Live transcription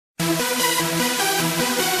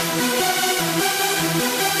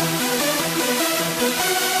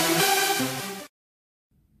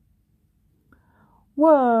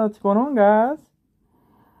What's going on, guys?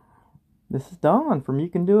 This is Don from You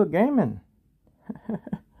Can Do It Gaming.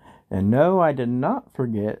 And no, I did not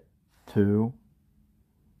forget to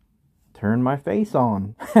turn my face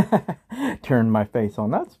on. Turn my face on.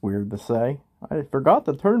 That's weird to say. I forgot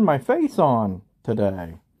to turn my face on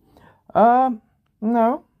today.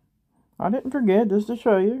 No. I didn't forget, just to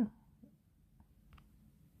show you.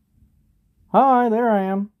 Hi, there I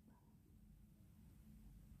am.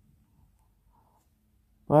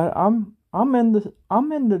 But I'm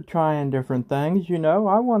into trying different things, you know.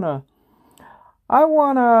 I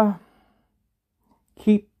wanna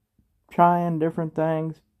keep trying different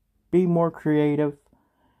things, be more creative,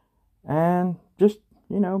 and just,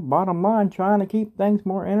 you know, bottom line, trying to keep things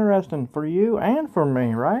more interesting for you and for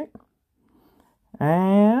me, right?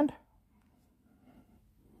 And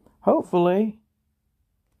hopefully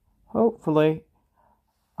we'll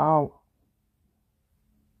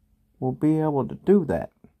be able to do that.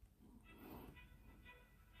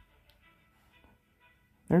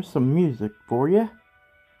 There's some music for you.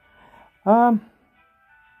 Yeah,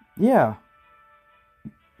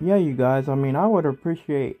 you guys, I mean, I would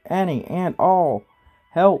appreciate any and all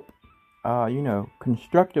help, you know,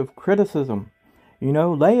 constructive criticism. You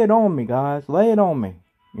know, lay it on me, guys, lay it on me.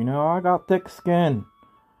 You know, I got thick skin.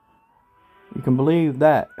 You can believe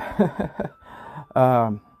that.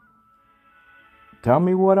 Tell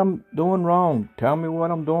me what I'm doing wrong. Tell me what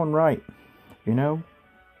I'm doing right. You know,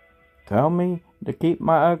 tell me to keep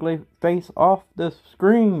my ugly face off this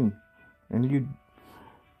screen, and you'd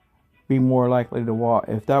be more likely to watch,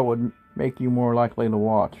 if that would make you more likely to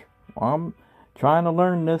watch. I'm trying to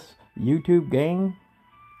learn this YouTube game,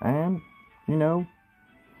 and, you know,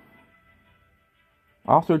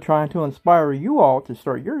 also trying to inspire you all to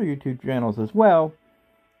start your YouTube channels as well.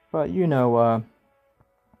 But, you know,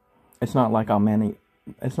 it's not like I'm an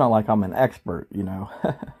expert, you know.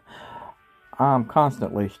 I'm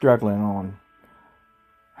constantly struggling on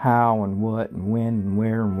how and what and when and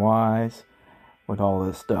where and whys with all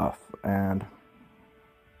this stuff. And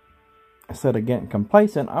instead of getting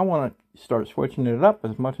complacent, I want to start switching it up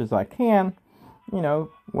as much as I can. You know,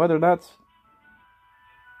 whether that's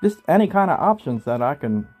just any kind of options that I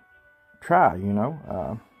can try, you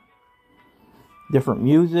know. Different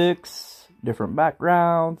musics, different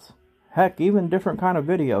backgrounds, heck, even different kind of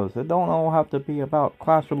videos. It don't all have to be about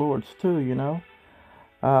Clash of Lords too, you know.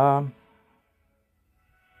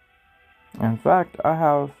 In fact, I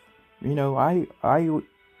have, you know, I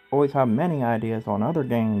always have many ideas on other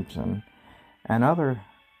games and other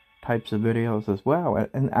types of videos as well.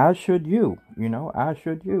 And as should you, you know, as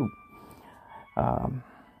should you. As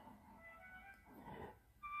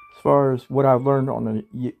far as what I've learned on the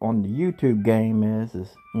YouTube game is,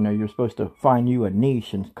 you know, you're supposed to find you a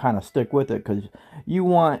niche and kind of stick with it, because you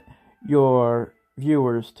want your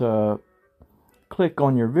viewers to click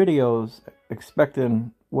on your videos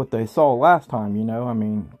expecting what they saw last time, you know. I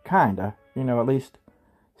mean, kinda, you know, at least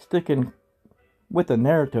sticking with the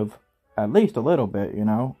narrative at least a little bit, you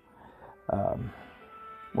know.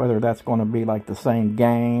 Whether that's going to be like the same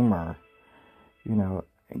game, or, you know,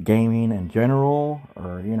 gaming in general,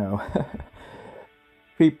 or, you know,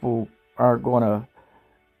 people are going to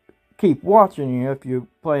keep watching you if you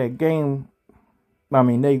play a game. I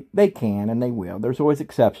mean, they can and they will. There's always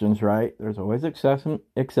exceptions, right? There's always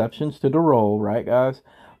exceptions to the rule, right, guys?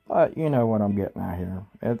 But you know what I'm getting at here.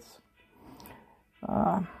 It's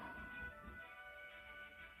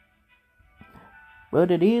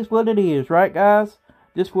but it is what it is, right, guys?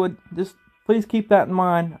 Just please keep that in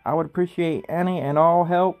mind. I would appreciate any and all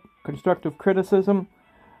help, constructive criticism.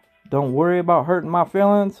 Don't worry about hurting my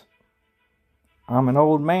feelings. I'm an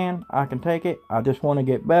old man. I can take it. I just want to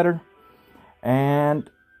get better. And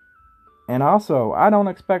also, I don't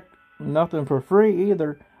expect nothing for free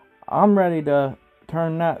either. I'm ready to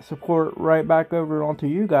turn that support right back over onto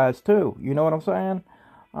you guys too. You know what I'm saying?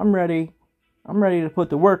 I'm ready to put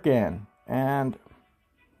the work in. And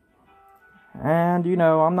you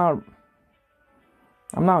know, I'm not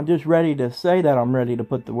just ready to say that I'm ready to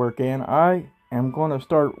put the work in. I am going to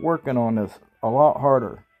start working on this a lot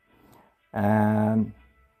harder. And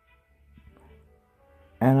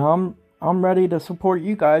I'm ready to support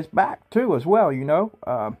you guys back too as well, you know.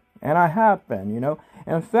 And I have been, you know.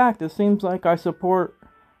 In fact, it seems like I support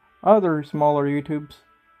other smaller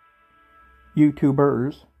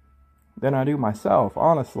YouTubers than I do myself,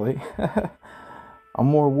 honestly. I'm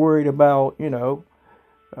more worried about, you know,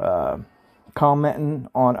 commenting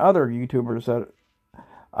on other YouTubers that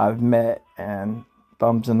I've met and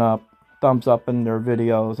thumbs up in their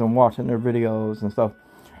videos and watching their videos and stuff.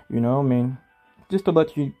 You know, I mean, just to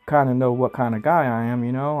let you kind of know what kind of guy I am,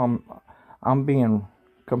 you know. I'm being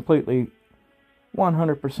completely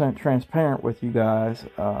 100% transparent with you guys.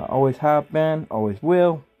 Always have been, always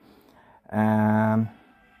will. And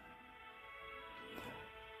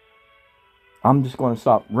I'm just going to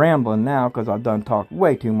stop rambling now because I've done talked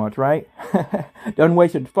way too much, right? Done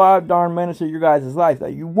wasted 5 darn minutes of your guys' life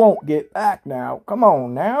that you won't get back now. Come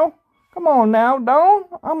on now. Come on now, Dawn.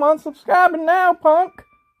 I'm unsubscribing now, punk.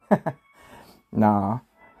 Nah.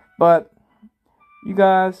 But you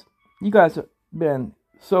guys have been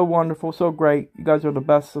so wonderful, so great. You guys are the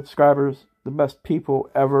best subscribers, the best people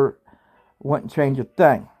ever. Wouldn't change a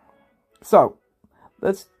thing. So,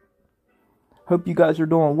 let's hope you guys are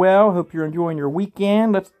doing well. Hope you're enjoying your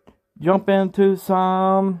weekend. Let's jump into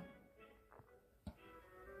some...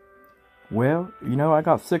 Well, you know, I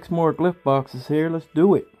got 6 more glyph boxes here. Let's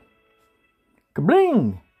do it.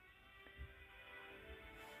 Kabling!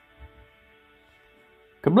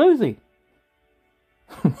 Kabloozy!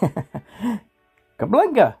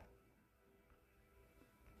 Kablinga!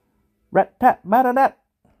 Rat-tat-bat-a-dat!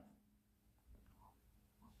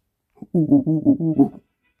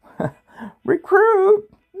 Recruit!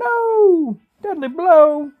 No! Deadly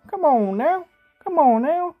blow! Come on now! Come on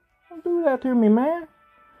now! Don't do that to me, man!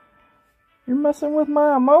 You're messing with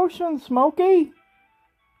my emotions, Smokey!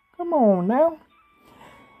 Come on now!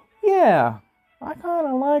 Yeah, I kind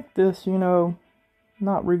of like this, you know,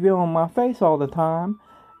 not revealing my face all the time.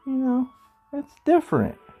 You know, it's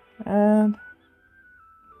different. And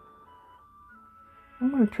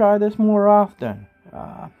I'm going to try this more often.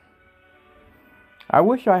 I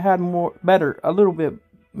wish I had a little bit,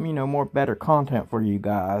 you know, more better content for you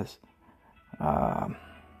guys.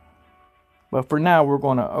 But for now, we're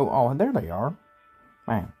going to, oh, there they are.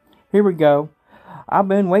 Man, here we go. I've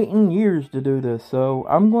been waiting years to do this, so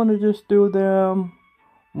I'm going to just do them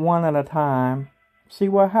one at a time. See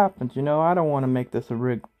what happens, you know. I don't want to make this a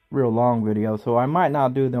real long video, so I might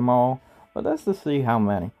not do them all. But let's just see how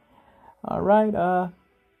many. Alright, I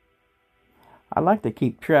like to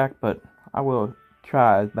keep track, but I will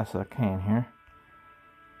try as best I can here.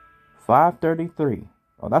 533.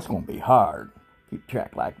 Oh, that's going to be hard. Keep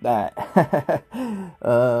track like that.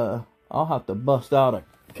 I'll have to bust out a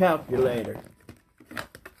calculator.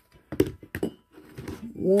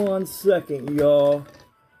 1 second, y'all.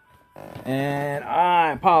 And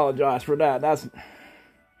I apologize for that. That's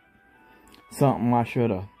something I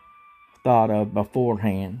should have thought of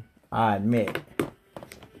beforehand, I admit.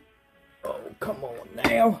 Oh, come on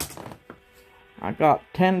now. I got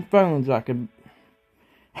 10 phones I could...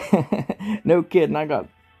 No kidding, I got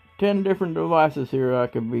 10 different devices here I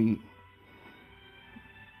could be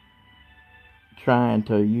trying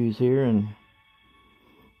to use here, and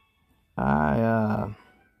I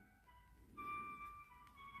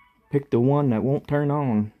picked the one that won't turn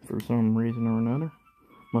on for some reason or another.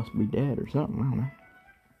 Must be dead or something, I don't know.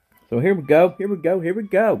 So here we go, here we go, here we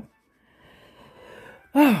go.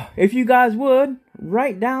 If you guys would,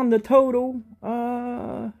 write down the total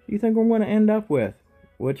you think I'm going to end up with.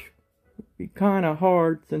 Which would be kind of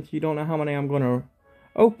hard since you don't know how many I'm going to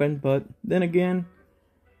open. But then again,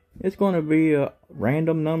 it's going to be a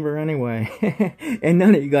random number anyway. And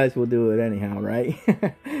none of you guys will do it anyhow, right?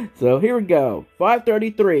 So here we go.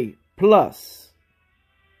 533 plus.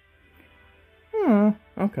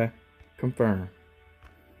 Okay. Confirm.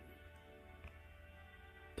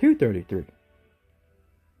 233.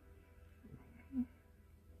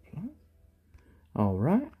 All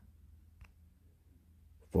right.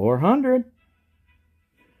 400.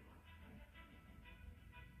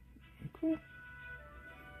 Okay.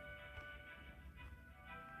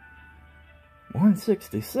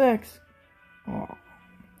 166. Oh,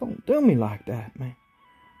 don't do me like that, man.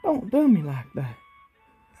 Don't do me like that.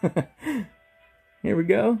 Here we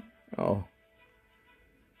go. Oh.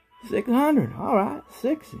 600. All right.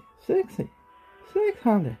 60. 600.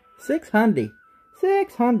 600. 600.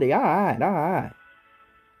 All right. All right.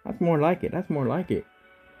 That's more like it. That's more like it.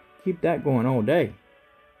 Keep that going all day.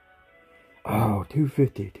 Oh,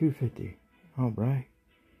 250. 250. All right.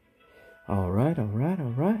 All right. All right.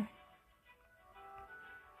 All right.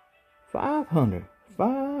 500.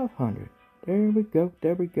 500. There we go.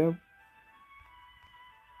 There we go.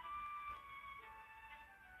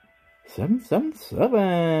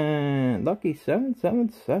 777. Lucky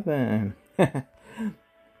 777. I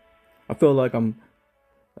feel like I'm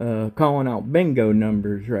calling out bingo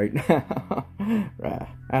numbers right now. Right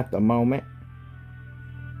at the moment.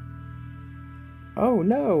 Oh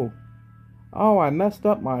no. Oh, I messed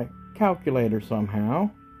up my calculator somehow.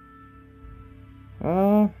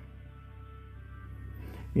 You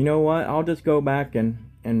know what? I'll just go back and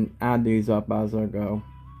add these up as I go.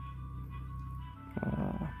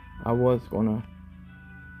 I was gonna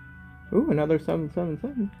Ooh, another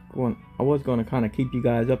 777. I was going to kind of keep you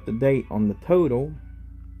guys up to date on the total.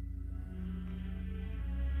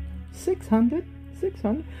 600.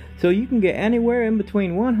 So you can get anywhere in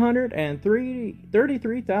between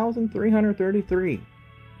 133,333.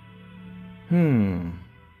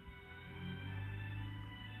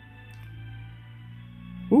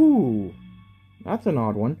 Ooh, that's an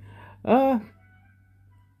odd one. I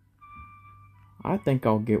think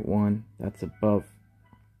I'll get one that's above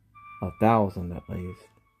 1,000 at least.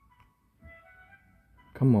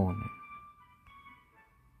 Come on.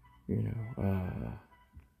 You know,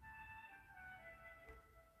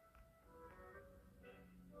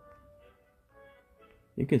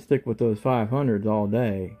 you can stick with those 500s all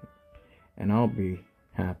day, and I'll be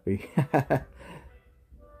happy.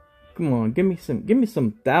 Come on, give me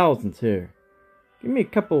some thousands here. Give me a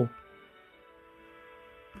couple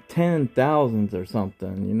 10,000s or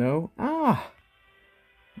something, you know?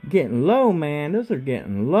 Getting low, man. Those are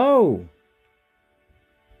getting low.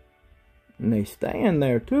 And they staying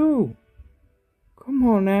there too. Come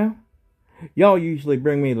on now. Y'all usually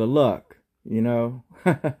bring me the luck, you know?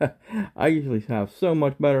 I usually have so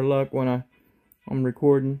much better luck when I'm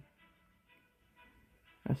recording.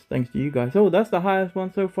 That's thanks to you guys. Oh, that's the highest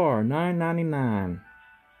one so far. $9.99.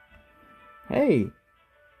 Hey,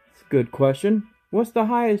 it's a good question. What's the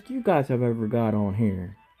highest you guys have ever got on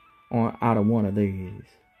here? Out of one of these?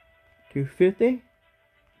 250?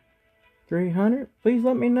 300? Please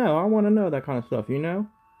let me know. I want to know that kind of stuff, you know?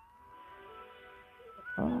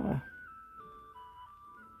 I'm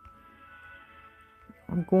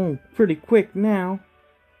going pretty quick now.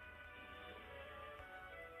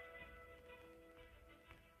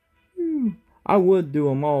 I would do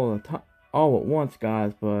them all at once,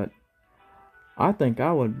 guys, but I think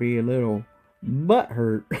I would be a little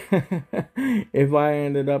butthurt if I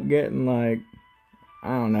ended up getting, like, I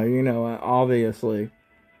don't know, you know, obviously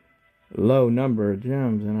low number of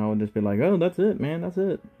gems, and I would just be like, oh, that's it, man, that's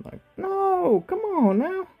it. Like, no, come on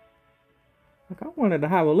now. Like, I wanted to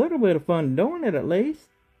have a little bit of fun doing it at least.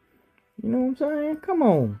 You know what I'm saying? Come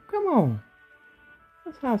on.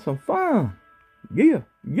 Let's have some fun. Yeah.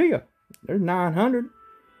 There's 900.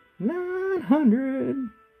 900.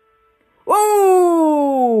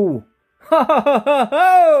 Whoa!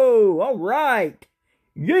 Ho! All right.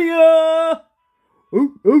 Yeah!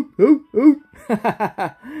 Ooh.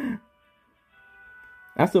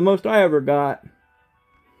 That's the most I ever got.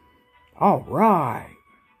 All right.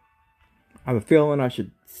 I have a feeling I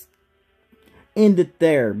should end it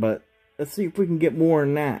there, but let's see if we can get more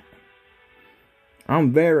than that.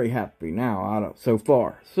 I'm very happy now so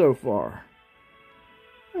far.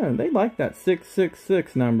 Oh, they like that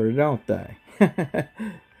 666 number, don't they?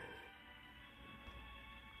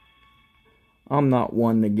 I'm not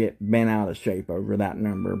one to get bent out of shape over that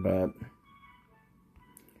number, but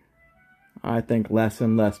I think less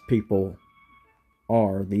and less people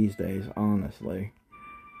are these days, honestly.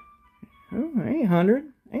 Oh,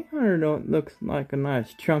 800. 800 looks like a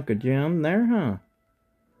nice chunk of gem there, huh?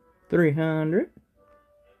 300.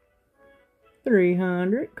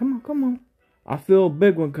 300. Come on. I feel a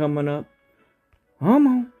big one coming up. Come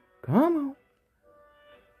on.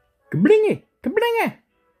 Kablingy.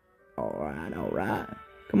 All right.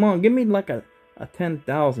 Come on, give me like a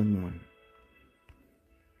 10,000 one.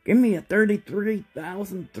 Give me a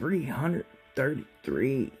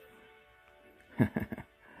 33,333.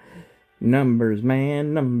 Numbers,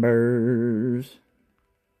 man, numbers.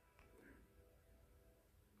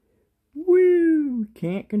 Woo!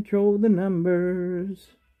 Can't control the numbers.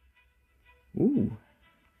 Ooh.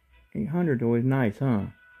 800 always nice, huh?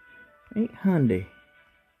 800.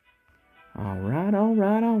 All right.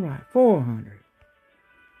 400.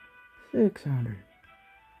 600.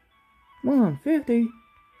 150.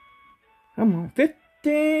 Come on,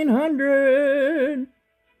 1,500.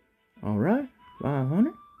 All right,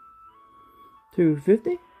 500.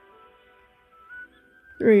 250.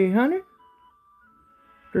 300.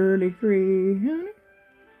 3,300.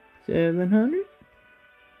 700.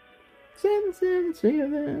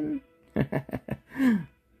 777.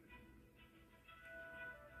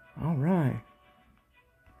 All right.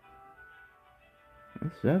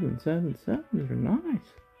 Those 777s are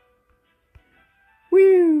nice.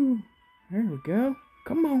 Woo! There we go.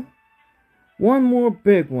 Come on. One more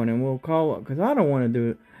big one and we'll call it, because I don't want to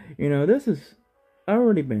do it. You know, this has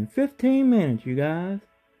already been 15 minutes, you guys.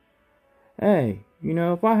 Hey, you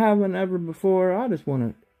know, if I haven't ever before, I just want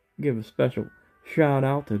to give a special shout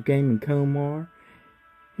out to Gaming Komar.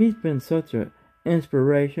 He's been such an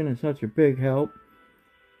inspiration and such a big help.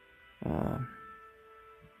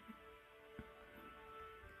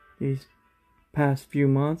 These past few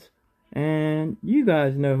months, And you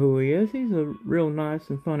guys know who he is. He's a real nice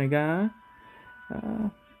and funny guy.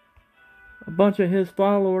 A bunch of his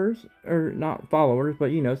followers, or not followers,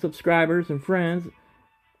 but you know, subscribers and friends,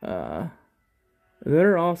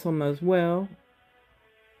 they're awesome as well.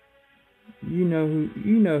 You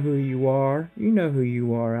know who you are. You know who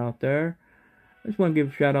you are out there. I just want to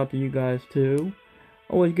give a shout out to you guys too.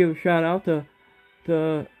 Always give a shout out to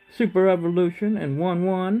Super Evolution and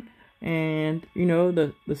 1-1, and you know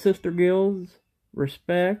the sister guilds,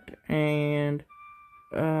 Respect, and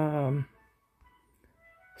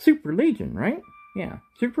Super Legion, right? Yeah,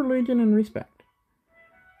 Super Legion and Respect.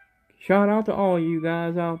 Shout out to all you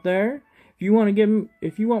guys out there. If you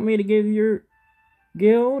want me to give your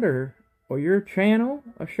guild or your channel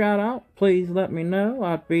a shout out, please let me know.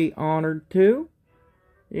 I'd be honored to.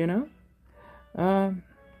 You know,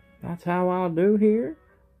 that's how I'll do here.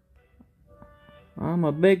 I'm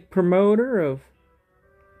a big promoter of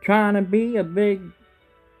trying to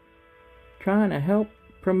help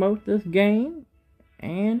promote this game,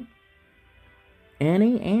 and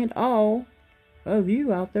any and all of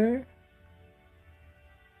you out there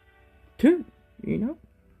too. You know,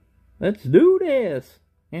 let's do this,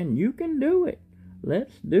 and you can do it.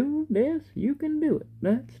 Let's do this, you can do it.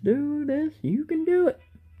 Let's do this, you can do it.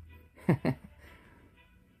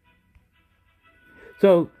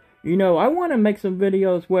 So, you know, I want to make some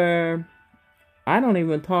videos where I don't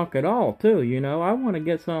even talk at all, too, you know. I want to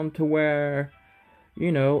get some to where,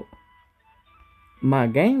 you know, my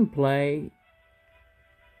gameplay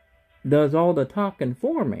does all the talking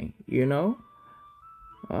for me, you know.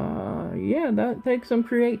 Yeah, that takes some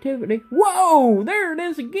creativity. Whoa, there it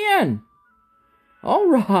is again.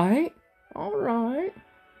 Alright.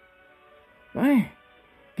 Man,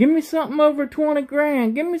 give me something over 20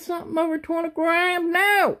 grand. Give me something over 20 grand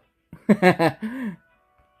now. I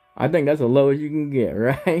think that's the lowest you can get,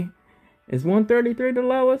 right? Is 133 the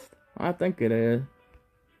lowest? I think it is.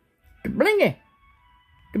 Kablingy!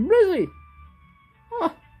 Kablizzy!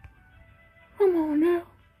 Oh, come on now.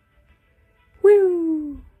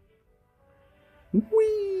 Woo!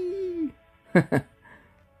 Whee!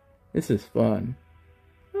 This is fun.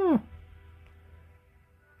 Oh.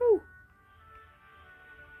 Ooh.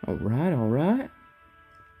 Alright.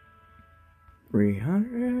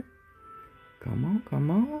 300. Come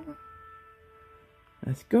on.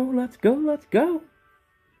 Let's go.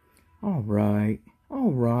 Alright.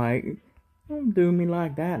 Don't do me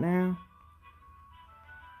like that now.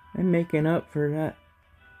 I'm making up for that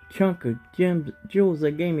chunk of jewels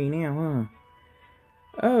they gave me now, huh?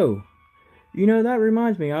 Oh, you know, that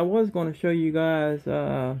reminds me, I was going to show you guys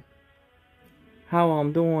how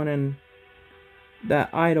I'm doing in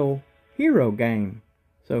that Idle Hero game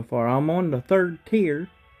so far. I'm on the 3rd tier.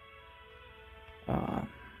 I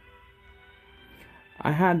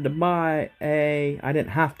had to buy I didn't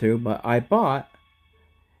have to, but I bought,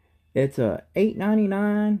 it's a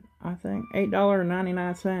 $8.99, I think,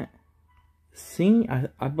 $8.99.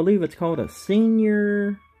 I believe it's called a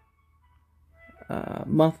senior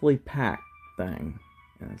monthly pack thing.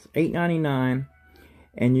 It's $8.99,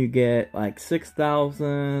 and you get like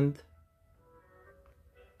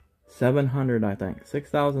 6,700, I think,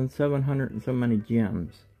 6,700 and so many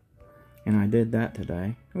gems. And I did that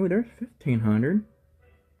today. Oh, there's 1,500.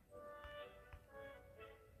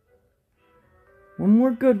 One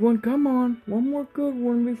more good one, come on. One more good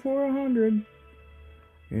one before 100.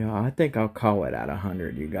 Yeah, I think I'll call it at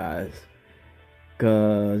 100, you guys.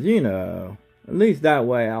 Because, you know, at least that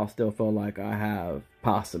way I'll still feel like I have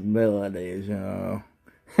possibilities, you know.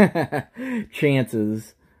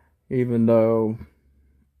 Chances. Even though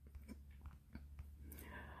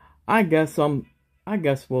I'll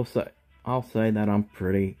say that I'm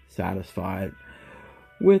pretty satisfied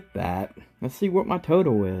with that. Let's see what my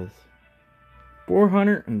total is.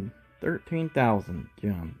 413,000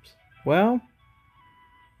 gems. Well,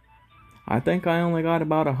 I think I only got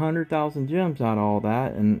about 100,000 gems out of all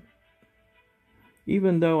that, and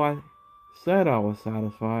even though I said I was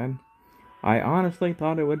satisfied, I honestly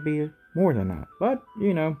thought it would be more than that. But,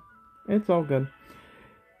 you know, it's all good.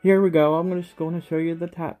 Here we go. I'm just going to show you the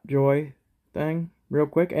Tapjoy thing real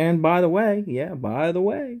quick. And by the way,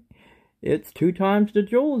 it's 2 times the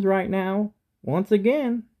jewels right now. Once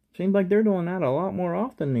again, seems like they're doing that a lot more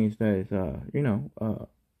often these days. You know,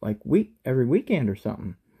 like every weekend or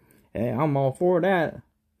something. Hey, I'm all for that.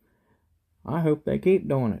 I hope they keep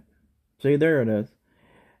doing it. See, there it is.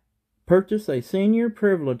 Purchase a senior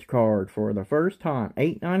privilege card for the first time.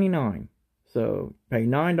 $8.99. So, pay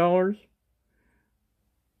 $9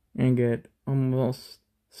 and get almost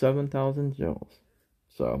 7,000 jewels.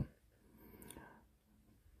 So,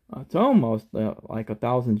 It's almost like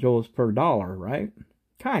 1,000 joules per dollar, right?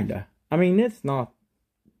 Kinda. I mean, it's not,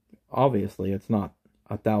 obviously, it's not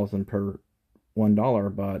 1,000 per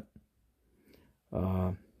 $1, but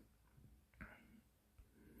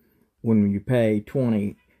when you pay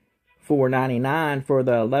 $24.99 for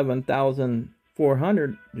the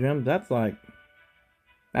 11,400 gems, that's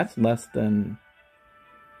less than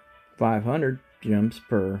 500 gems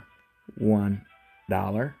per $1,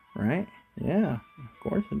 right? Yeah, of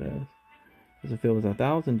course it is. Because if it was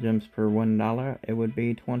 1,000 gems per $1, it would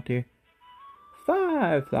be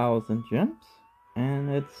 25,000 gems,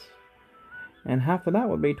 and half of that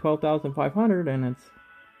would be 12,500, and it's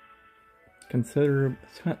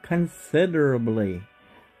considerably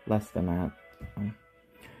less than that.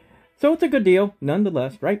 So it's a good deal,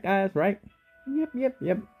 nonetheless, right, guys? Right?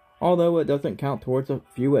 Yep. Although it doesn't count towards a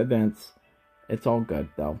few events, it's all good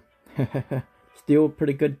though. Still a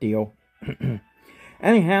pretty good deal.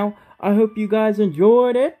 Anyhow, I hope you guys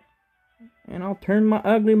enjoyed it. And I'll turn my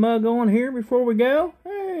ugly mug on here before we go.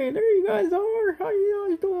 Hey, there you guys are. How you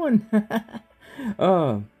guys doing?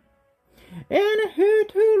 And a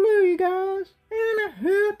hoot-toodaloo, you guys. And a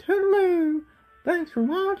hoot-toodaloo. Thanks for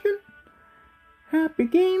watching. Happy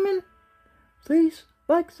gaming. Please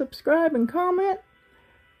like, subscribe, and comment.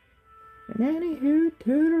 And any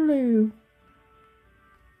hoot-toodaloo.